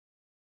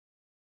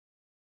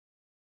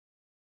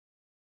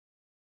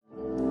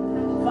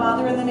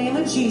Father, in the name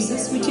of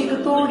Jesus, we take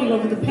authority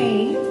over the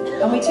pain,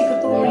 and we take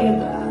authority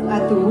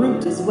at the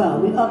root as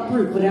well. We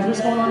uproot whatever's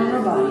going on in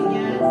our body.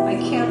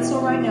 I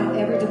cancel right now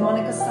every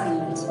demonic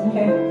assignment.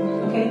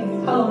 Okay?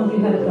 How long have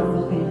you had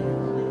abdominal pain?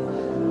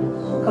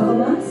 A couple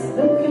months?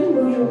 Okay,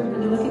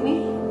 look at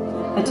me.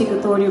 I take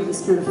authority over the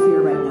spirit of fear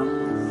right now.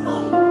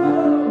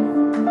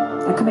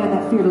 I command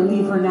that fear to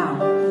leave her now.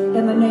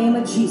 In the name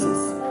of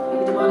Jesus.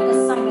 Every demonic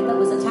assignment that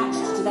was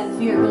attached to that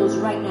fear goes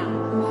right now.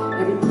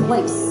 Every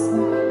place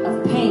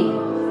of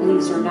pain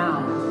leaves her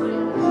now.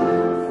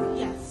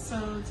 Yes,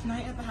 so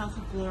tonight at the House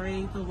of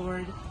Glory, the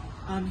Lord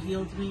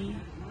healed me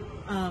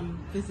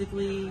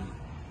physically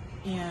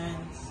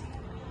and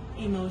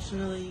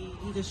emotionally.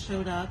 He just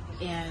showed up,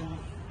 and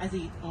as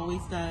he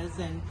always does,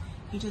 and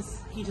he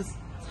just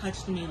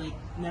touched me like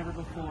never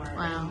before.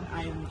 Wow.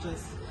 And I'm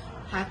just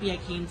happy I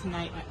came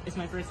tonight. It's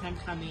my first time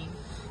coming,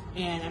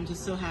 and I'm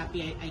just so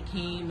happy I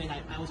came, and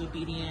I was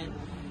obedient,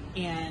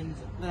 and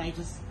that I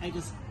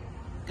just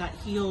got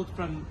healed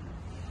from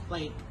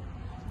like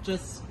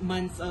just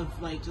months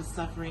of like just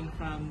suffering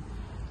from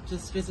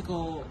just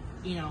physical,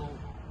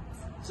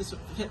 just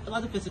a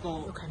lot of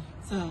physical. Okay.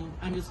 So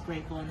I'm just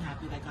grateful and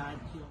happy that God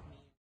healed me.